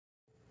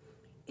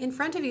In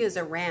front of you is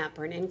a ramp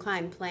or an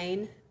inclined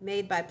plane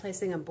made by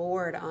placing a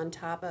board on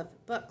top of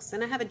books.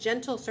 And I have a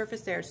gentle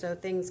surface there so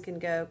things can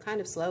go kind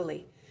of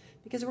slowly.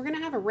 Because we're going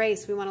to have a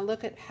race, we want to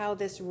look at how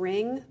this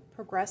ring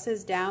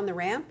progresses down the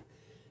ramp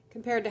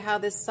compared to how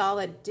this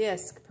solid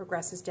disc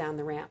progresses down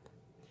the ramp.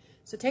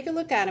 So take a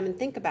look at them and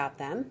think about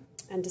them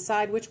and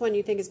decide which one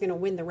you think is going to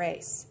win the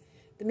race.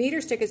 The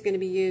meter stick is going to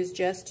be used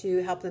just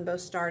to help them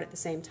both start at the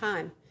same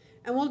time.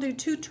 And we'll do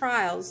 2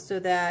 trials so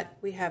that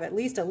we have at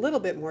least a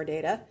little bit more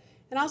data.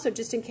 And also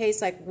just in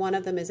case like one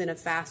of them is in a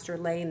faster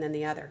lane than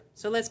the other.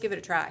 So let's give it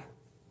a try.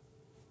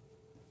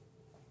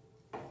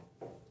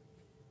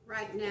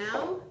 Right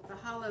now, the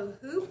hollow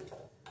hoop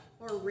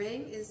or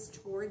ring is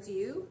towards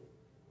you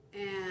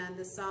and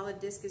the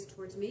solid disc is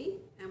towards me.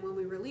 And when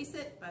we release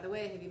it, by the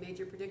way, have you made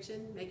your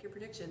prediction? Make your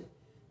prediction.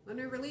 When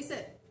we release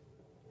it,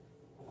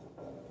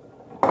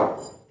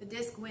 the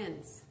disc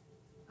wins.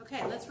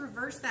 Okay, let's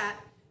reverse that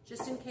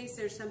just in case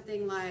there's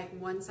something like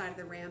one side of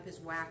the ramp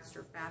is waxed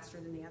or faster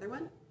than the other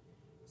one.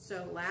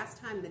 So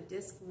last time the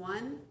disc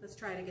won. Let's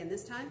try it again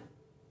this time.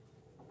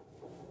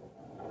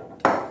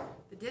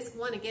 The disc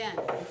won again.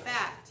 In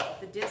fact,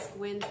 the disc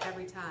wins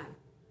every time.